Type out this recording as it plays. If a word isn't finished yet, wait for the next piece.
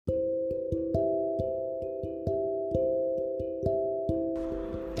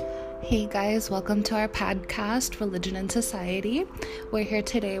Hey guys, welcome to our podcast, Religion and Society. We're here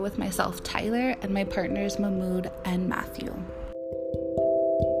today with myself, Tyler, and my partners, Mahmoud and Matthew.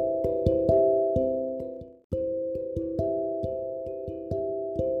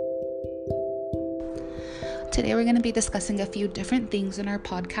 Today we're going to be discussing a few different things in our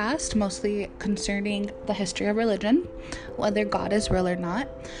podcast, mostly concerning the history of religion, whether God is real or not,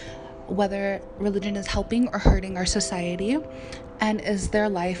 whether religion is helping or hurting our society, and is there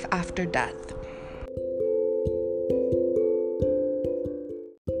life after death?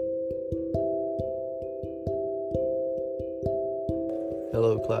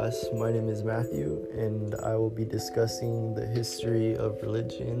 Hello class, my name is Matthew and I will be discussing the history of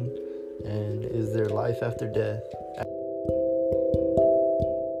religion and is there life after death.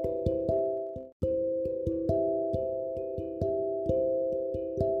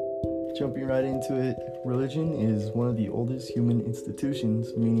 Jumping right into it, religion is one of the oldest human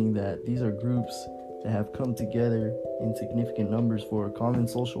institutions, meaning that these are groups that have come together in significant numbers for a common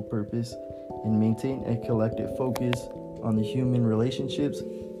social purpose and maintain a collective focus on the human relationships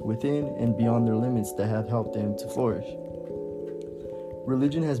within and beyond their limits that have helped them to flourish.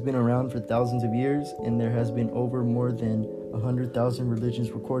 Religion has been around for thousands of years, and there has been over more than 100,000 religions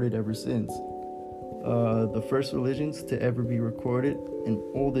recorded ever since. The first religions to ever be recorded and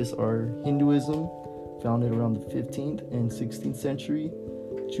oldest are Hinduism, founded around the 15th and 16th century,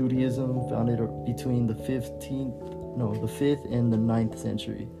 Judaism, founded between the 5th and the 9th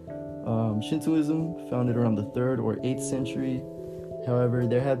century, Shintoism, founded around the 3rd or 8th century. However,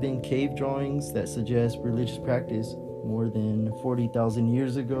 there have been cave drawings that suggest religious practice more than 40,000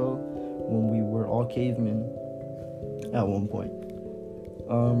 years ago when we were all cavemen at one point.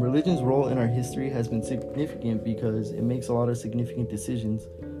 Religion's role in our history has been significant because it makes a lot of significant decisions,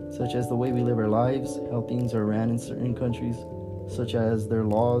 such as the way we live our lives, how things are ran in certain countries, such as their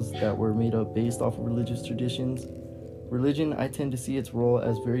laws that were made up based off of religious traditions. Religion, I tend to see its role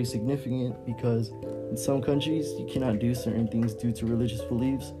as very significant because in some countries you cannot do certain things due to religious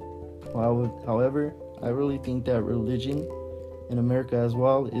beliefs. However, I really think that religion in America as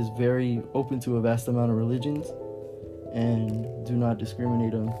well is very open to a vast amount of religions and do not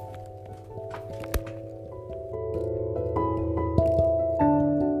discriminate them.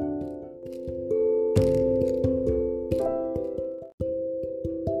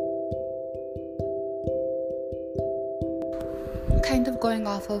 Kind of going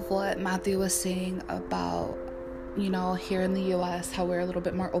off of what Matthew was saying about, here in the US, how we're a little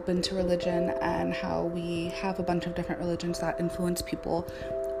bit more open to religion and how we have a bunch of different religions that influence people.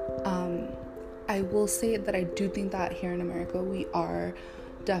 I will say that I do think that here in America, we are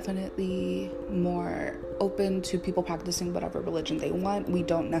definitely more open to people practicing whatever religion they want. We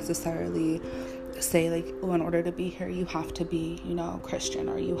don't necessarily say, in order to be here, you have to be, Christian,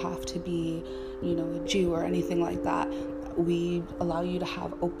 or you have to be, a Jew or anything like that. We allow you to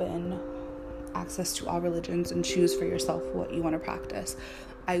have open access to all religions and choose for yourself what you want to practice.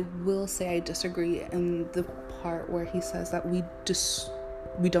 I will say I disagree in the part where he says that we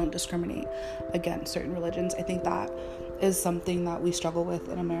don't discriminate against certain religions. I think that is something that we struggle with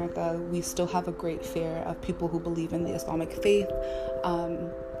in America. We still have a great fear of people who believe in the Islamic faith,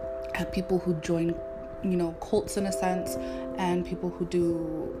 people who join cults in a sense, and people who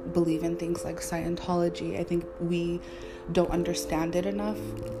do believe in things like Scientology. I think we don't understand it enough,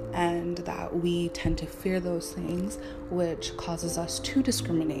 and that we tend to fear those things, which causes us to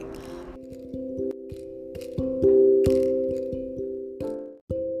discriminate.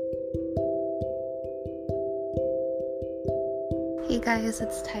 Hey guys,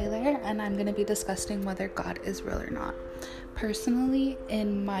 it's Tyler, and I'm going to be discussing whether God is real or not. Personally,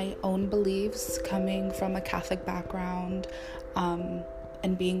 in my own beliefs, coming from a Catholic background,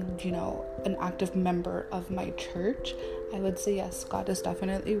 and being, an active member of my church, I would say yes, God is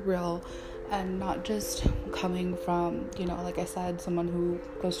definitely real, and not just coming from, like I said, someone who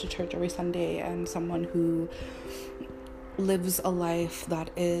goes to church every Sunday and someone who lives a life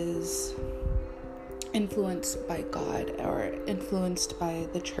that is influenced by God or influenced by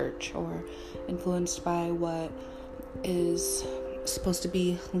the church or influenced by what is supposed to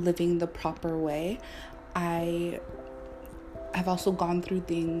be living the proper way. I've also gone through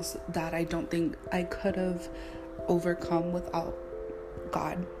things that I don't think I could have overcome without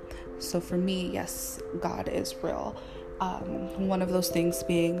God. So for me, yes, God is real. One of those things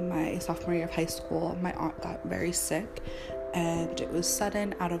being my sophomore year of high school, my aunt got very sick, and it was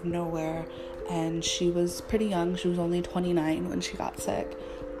sudden, out of nowhere, and she was pretty young. She was only 29 when she got sick,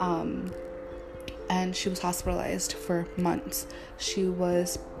 and she was hospitalized for months. She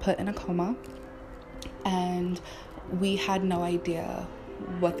was put in a coma, and we had no idea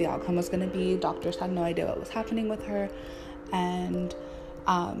what the outcome was going to be. Doctors had no idea what was happening with her, and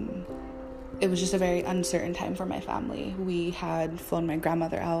it was just a very uncertain time for my family. We had flown my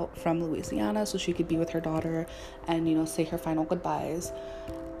grandmother out from Louisiana so she could be with her daughter and, say her final goodbyes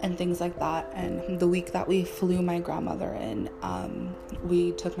and things like that. And the week that we flew my grandmother in,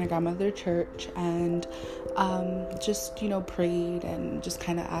 we took my grandmother to church and just, prayed and just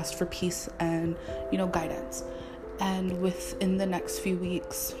kind of asked for peace and, guidance. And within the next few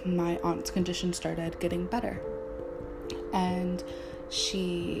weeks, my aunt's condition started getting better. And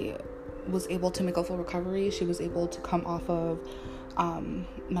she was able to make a full recovery. She was able to come off of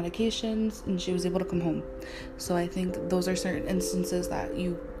medications, and she was able to come home. So I think those are certain instances that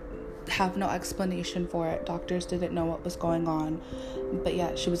you have no explanation for it. Doctors didn't know what was going on, but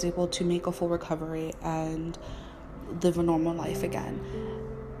yet she was able to make a full recovery and live a normal life again.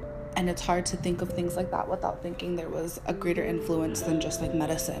 And it's hard to think of things like that without thinking there was a greater influence than just like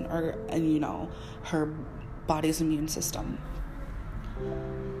medicine or her body's immune system.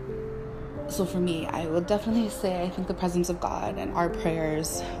 So for me, I would definitely say I think the presence of God and our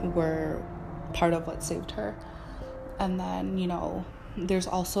prayers were part of what saved her. And then, there's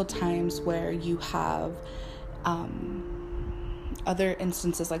also times where you have other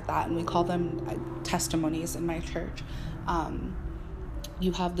instances like that, and we call them testimonies in my church.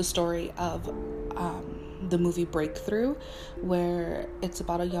 You have the story of the movie Breakthrough, where it's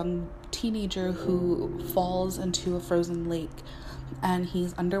about a young teenager who falls into a frozen lake and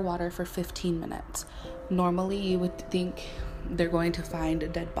he's underwater for 15 minutes. Normally, you would think they're going to find a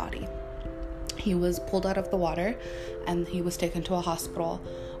dead body. He was pulled out of the water and he was taken to a hospital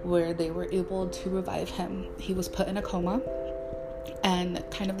where they were able to revive him. He was put in a coma, and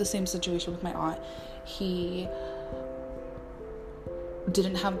kind of the same situation with my aunt. He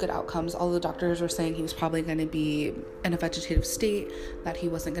didn't have good outcomes. All the doctors were saying he was probably going to be in a vegetative state, that he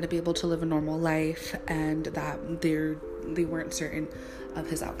wasn't going to be able to live a normal life, and that they weren't certain of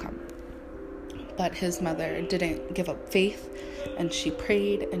his outcome. But his mother didn't give up faith, and she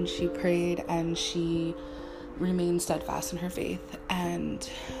prayed and she prayed and she remained steadfast in her faith. And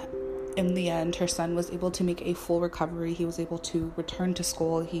in the end, her son was able to make a full recovery. He was able to return to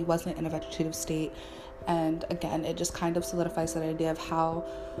school. He wasn't in a vegetative state. And again, it just kind of solidifies that idea of how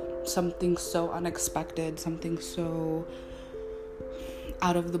something so unexpected, something so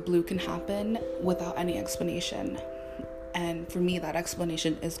out of the blue can happen without any explanation. And for me, that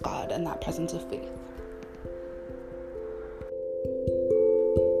explanation is God and that presence of faith.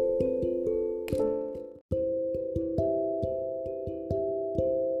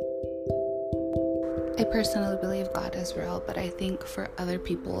 I personally believe God is real, but I think for other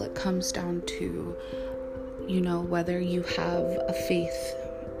people, it comes down to, whether you have a faith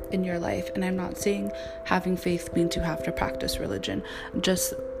in your life. And I'm not saying having faith means you have to practice religion.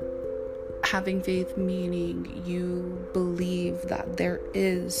 Just having faith meaning you believe that there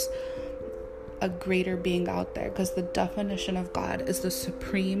is a greater being out there, because the definition of God is the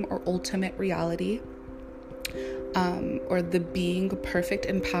supreme or ultimate reality, or the being perfect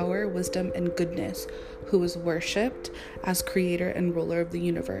in power, wisdom, and goodness, who is worshipped as creator and ruler of the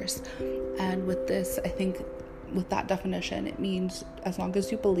universe. And with this, I think with that definition, it means as long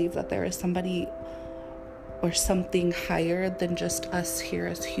as you believe that there is somebody or something higher than just us here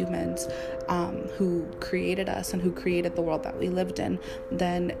as humans, who created us and who created the world that we lived in,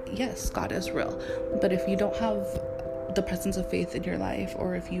 then yes, God is real. But if you don't have the presence of faith in your life,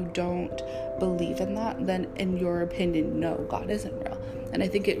 or if you don't believe in that, then in your opinion, no, God isn't real. And I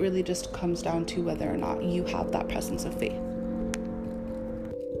think it really just comes down to whether or not you have that presence of faith.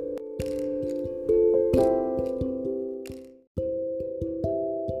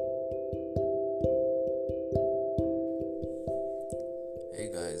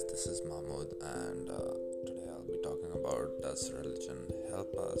 Hey guys, this is Mahmoud, and today I'll be talking about, does religion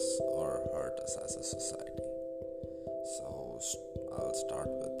help us or hurt us as a society? So I'll start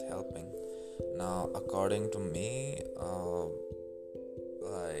with helping. Now, according to me,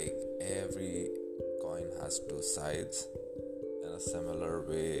 like every coin has two sides. In a similar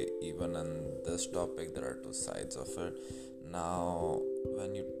way, even in this topic, there are two sides of it. Now,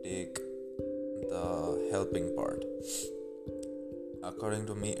 when you take the helping part, according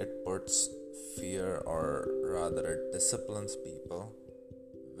to me, it puts fear, or rather it disciplines people,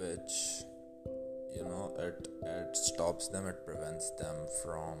 which it stops them, it prevents them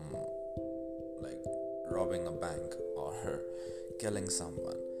from like robbing a bank or killing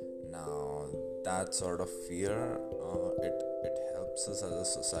someone. Now that sort of fear, it helps us as a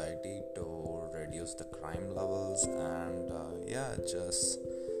society to reduce the crime levels, and just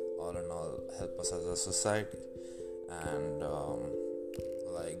all in all help us as a society. And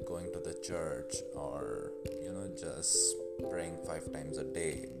like going to the church or just praying 5 times a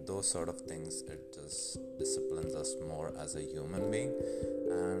day. Those sort of things, it just disciplines us more as a human being,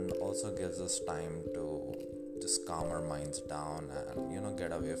 and also gives us time to just calm our minds down and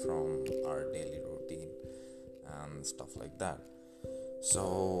get away from our daily routine and stuff like that.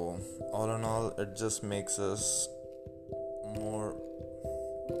 So all in all, it just makes us more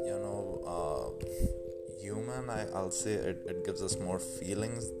human. I'll say it gives us more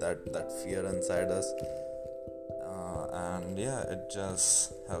feelings, that fear inside us, and yeah, it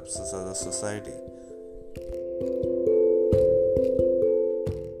just helps us as a society.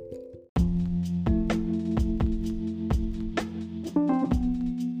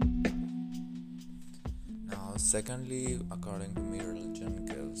 Now secondly, according to me, religion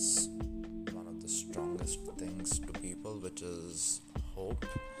gives one of the strongest things to people, which is hope.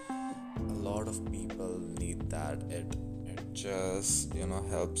 A lot of people need that. It just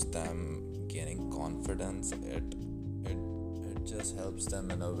helps them gaining confidence. It just helps them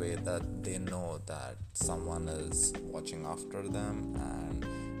in a way that they know that someone is watching after them, and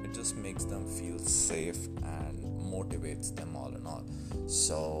it just makes them feel safe and motivates them all in all.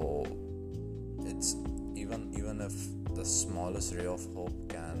 So it's even if the smallest ray of hope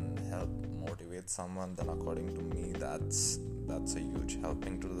can help motivate someone, then according to me, that's a huge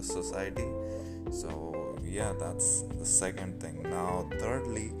helping to the society. So yeah, that's the second thing. Now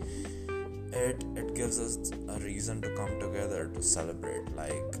thirdly, it gives us a reason to come together to celebrate.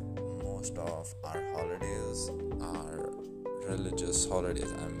 Like most of our holidays are religious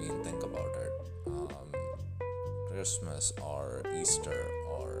holidays. I mean, think about it. Christmas or Easter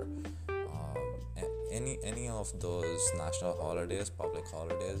or any of those national holidays, public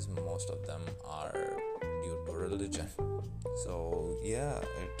holidays, most of them are due to religion. So yeah,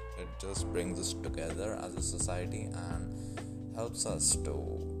 it just brings us together as a society and helps us to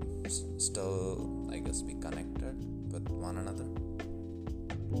still, I guess, be connected with one another.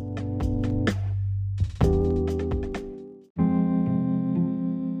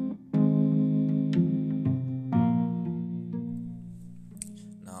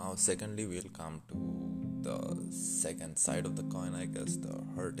 Now secondly, we'll come to the second side of the coin, I guess, the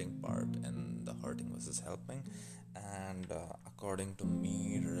hurting part, and the hurting versus helping. And according to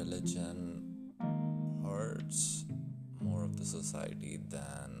me, religion hurts more of the society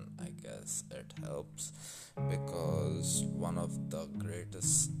than I guess it helps, because one of the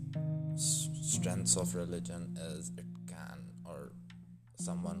greatest strengths of religion is it can, or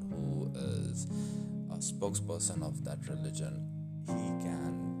someone who is a spokesperson of that religion, he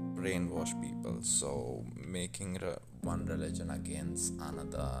can brainwash people. So making one religion against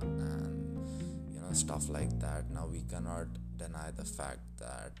another and stuff like that. Now we cannot deny the fact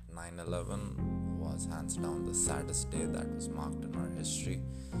that 9/11 was hands down the saddest day that was marked in our history.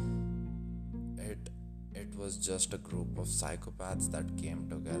 It was just a group of psychopaths that came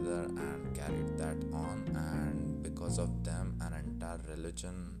together and carried that on, and because of them an entire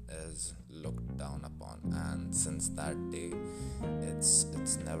religion is looked down upon. And since that day,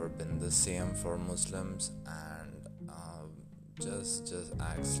 it's never been the same for Muslims, and just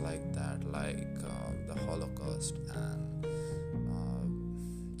acts like that, like the Holocaust and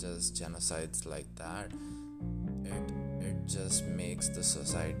just genocides like that, it just makes the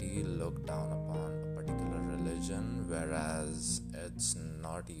society look down upon a particular religion, whereas it's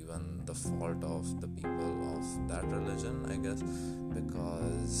not even the fault of the people of that religion, I guess,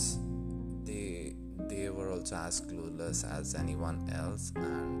 because they were also as clueless as anyone else,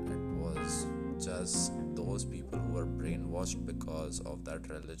 and it was just those people who were brainwashed because of that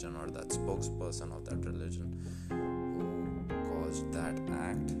religion or that spokesperson of that religion who caused that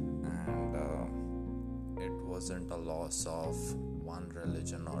act. And it wasn't a loss of one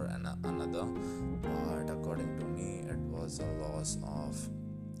religion or another, but according to me, it was a loss of,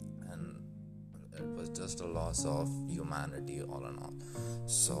 and it was just a loss of humanity all in all.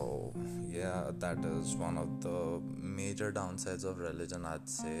 So yeah, that is one of the major downsides of religion. I'd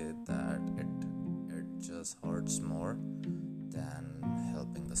say that it just hurts more than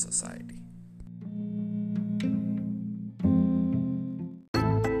helping the society.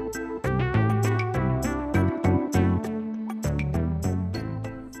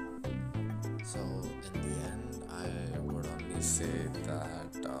 So in the end, I would only say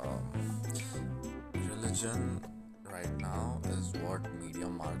that religion right now is what media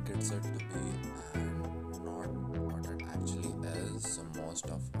markets it to be, and not what it actually is. So most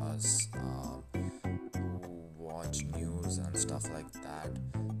of us watch news and stuff like that,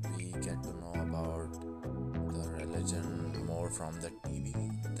 we get to know about the religion more from the TV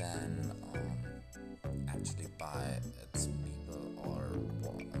than actually by its people or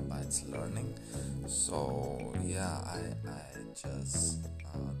So yeah, I just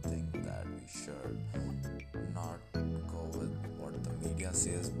think that we should not go with what the media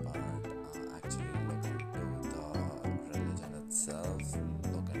says, but actually look into the religion itself,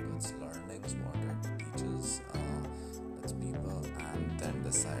 look into its learnings, what it teaches its people, and then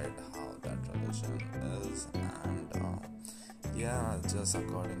decide how that religion is. And yeah, just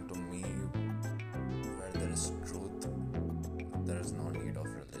according to me, where there is truth, there is no need of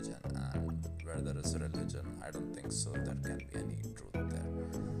religion, and where there is religion, I don't think so there can be any truth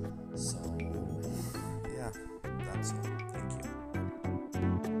there. So yeah, that's all. Thank you.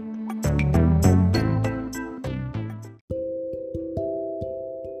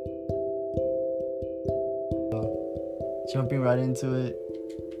 Jumping right into it,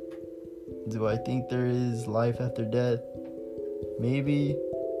 do I think there is life after death? Maybe,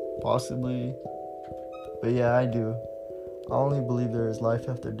 possibly, but yeah, I do. I only believe there is life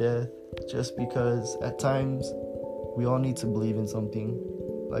after death just because at times we all need to believe in something.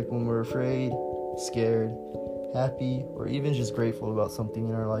 Like when we're afraid, scared, happy, or even just grateful about something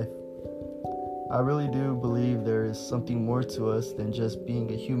in our life. I really do believe there is something more to us than just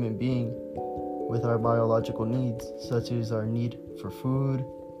being a human being with our biological needs, such as our need for food,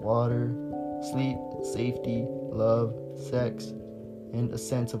 water, sleep, safety, love, sex, and a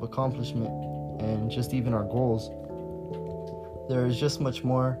sense of accomplishment, and just even our goals. There is just much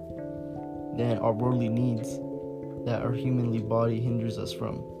more than our worldly needs that our humanly body hinders us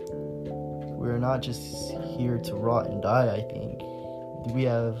from. We're not just here to rot and die, I think. We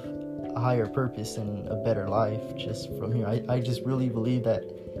have a higher purpose and a better life just from here. I just really believe that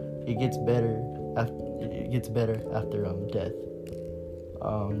it gets better after death.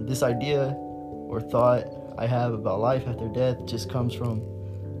 This idea or thought I have about life after death just comes from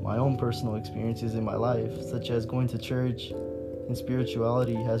my own personal experiences in my life, such as going to church, and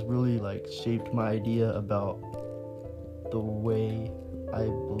spirituality has really shaped my idea about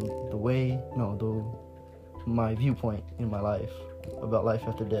my viewpoint in my life about life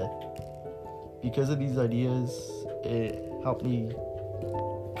after death. Because of these ideas, it helped me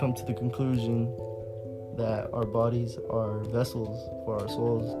come to the conclusion that our bodies are vessels for our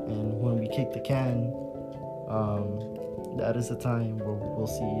souls, and when we kick the can, that is the time where we'll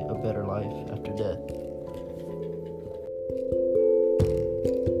see a better life after death.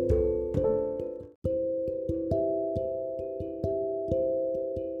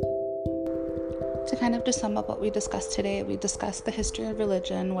 To kind of just sum up what we discussed today, we discussed the history of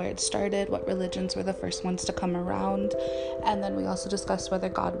religion, where it started, what religions were the first ones to come around, and then we also discussed whether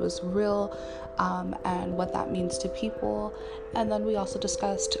God was real, and what that means to people. And then we also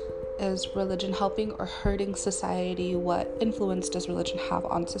discussed, is religion helping or hurting society? What influence does religion have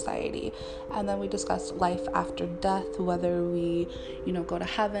on society? And then we discussed life after death, whether we, go to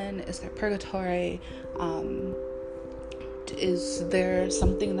heaven, is there purgatory, is there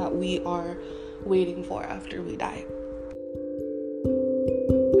something that we are waiting for after we die?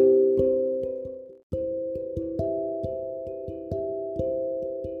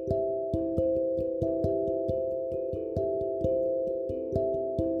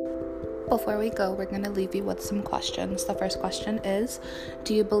 Before we go, we're going to leave you with some questions. The first question is,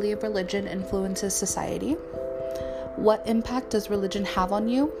 do you believe religion influences society? What impact does religion have on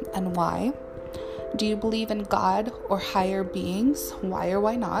you, and why? Do you believe in God or higher beings? Why or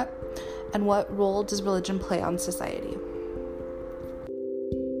why not? And what role does religion play on society?